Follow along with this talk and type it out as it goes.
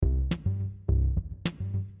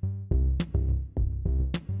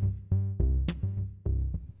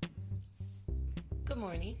Good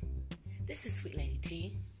morning. This is Sweetlady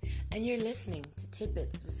T, and you're listening to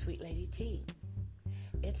Tidbits with Sweetlady T.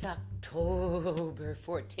 It's October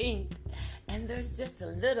 14th, and there's just a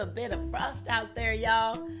little bit of frost out there,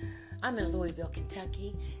 y'all. I'm in Louisville,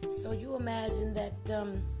 Kentucky, so you imagine that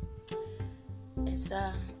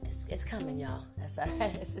it's coming, y'all.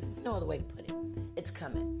 There's no other way to put it. It's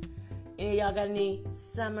coming. Any of y'all got any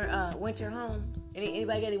winter homes?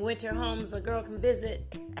 Anybody got any winter homes a girl can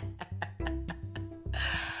visit?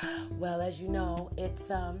 Well, as you know,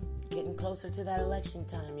 it's getting closer to that election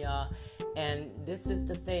time, y'all. And this is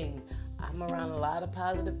the thing. I'm around a lot of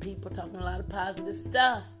positive people talking a lot of positive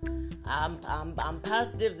stuff. I'm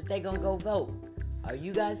positive that they're going to go vote. Are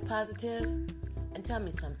you guys positive? And tell me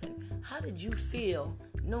something. How did you feel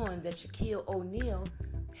knowing that Shaquille O'Neal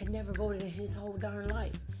had never voted in his whole darn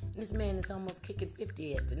life? And this man is almost kicking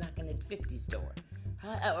 50 at the knocking at 50's door.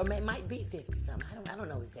 Or it might be 50-something. I don't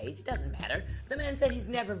know his age. It doesn't matter. The man said he's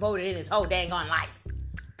never voted in his whole dang on life.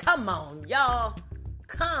 Come on, y'all.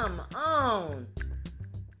 Come on.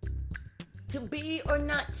 To be or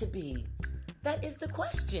not to be? That is the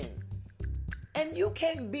question. And you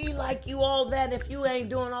can't be like you all that if you ain't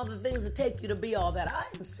doing all the things that take you to be all that. I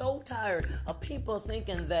am so tired of people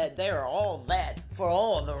thinking that they're all that for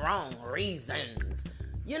all the wrong reasons.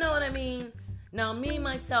 You know what I mean? Now, me,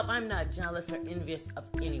 myself, I'm not jealous or envious of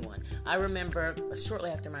anyone. I remember, shortly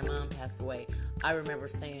after my mom passed away, I remember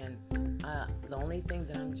saying, the only thing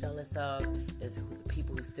that I'm jealous of is the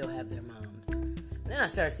people who still have their moms. And then I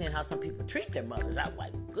started seeing how some people treat their mothers. I was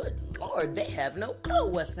like, good Lord, they have no clue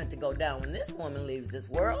what's going to go down when this woman leaves this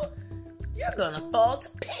world. You're going to fall to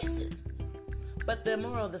pieces. But the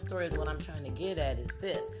moral of the story is what I'm trying to get at is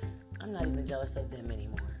this. I'm not even jealous of them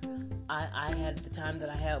anymore. I had the time that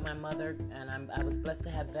I had with my mother, and I was blessed to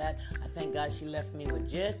have that. I thank God she left me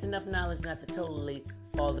with just enough knowledge not to totally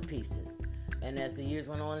fall to pieces. And as the years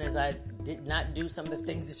went on, as I did not do some of the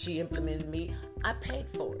things that she implemented in me, I paid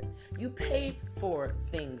for it. You pay for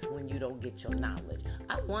things when you don't get your knowledge.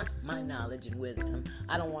 I want my knowledge and wisdom.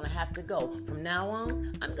 I don't want to have to go. From now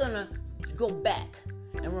on, I'm going to go back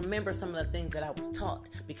and remember some of the things that I was taught,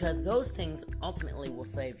 because those things ultimately will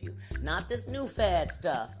save you. Not this new fad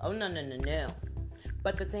stuff. Oh, no.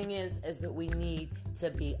 But the thing is that we need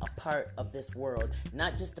to be a part of this world.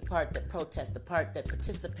 Not just the part that protests, the part that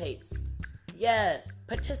participates. Yes,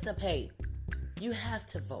 participate. You have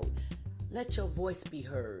to vote. Let your voice be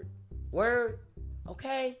heard. Word?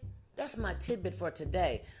 Okay? That's my tidbit for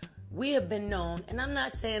today. We have been known, and I'm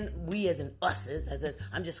not saying we as in us's,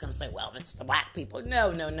 I'm just going to say, well, it's the black people.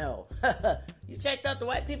 No. You checked out the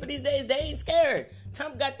white people these days, they ain't scared.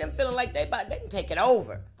 Trump got them feeling like they can take it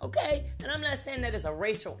over, okay? And I'm not saying that it's a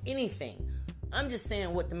racial anything. I'm just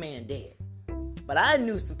saying what the man did. But I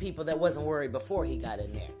knew some people that wasn't worried before he got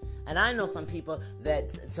in there. And I know some people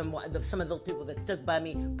that, some of those people that stuck by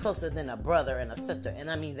me closer than a brother and a sister, and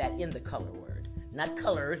I mean that in the color word. Not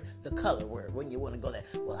colored, the color word, when you want to go there.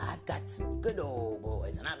 Well, I've got some good old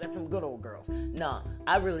boys, and I've got some good old girls. No,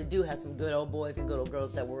 I really do have some good old boys and good old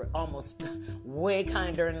girls that were almost way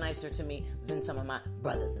kinder and nicer to me than some of my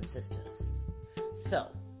brothers and sisters. So,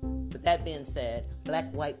 with that being said,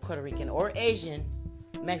 black, white, Puerto Rican, or Asian,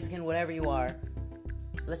 Mexican, whatever you are,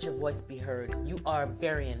 let your voice be heard. You are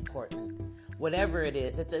very important. Whatever it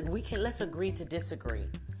is, let's agree to disagree.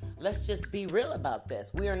 Let's just be real about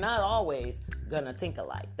this. We are not always going to think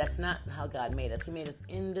alike. That's not how God made us. He made us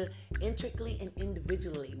intricately and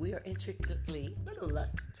individually. We are intricately,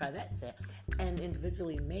 try that set, and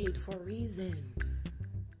individually made for a reason.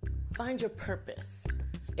 Find your purpose.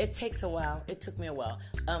 It takes a while. It took me a while.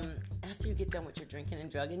 After you get done with your drinking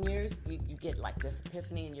and drugging years, you get like this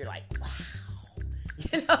epiphany, and you're like, wow.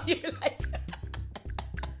 You know, you're like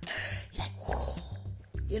whoa.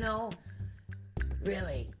 You know,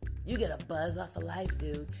 really. You get a buzz off of life,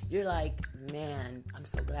 dude. You're like, man, I'm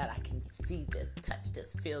so glad I can see this, touch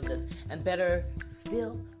this, feel this, and better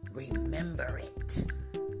still, remember it.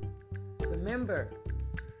 Remember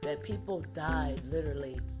that people died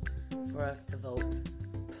literally for us to vote.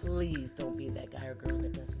 Please don't be that guy or girl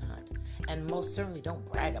that does not. And most certainly don't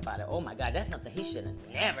brag about it. Oh my God, that's something he should have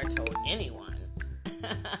never told anyone.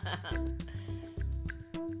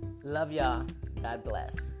 Love y'all. God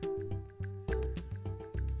bless.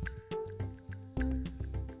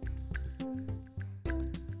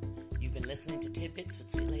 You've been listening to Tidbits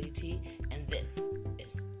with Sweetlady T, and this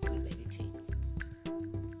is Sweetlady T.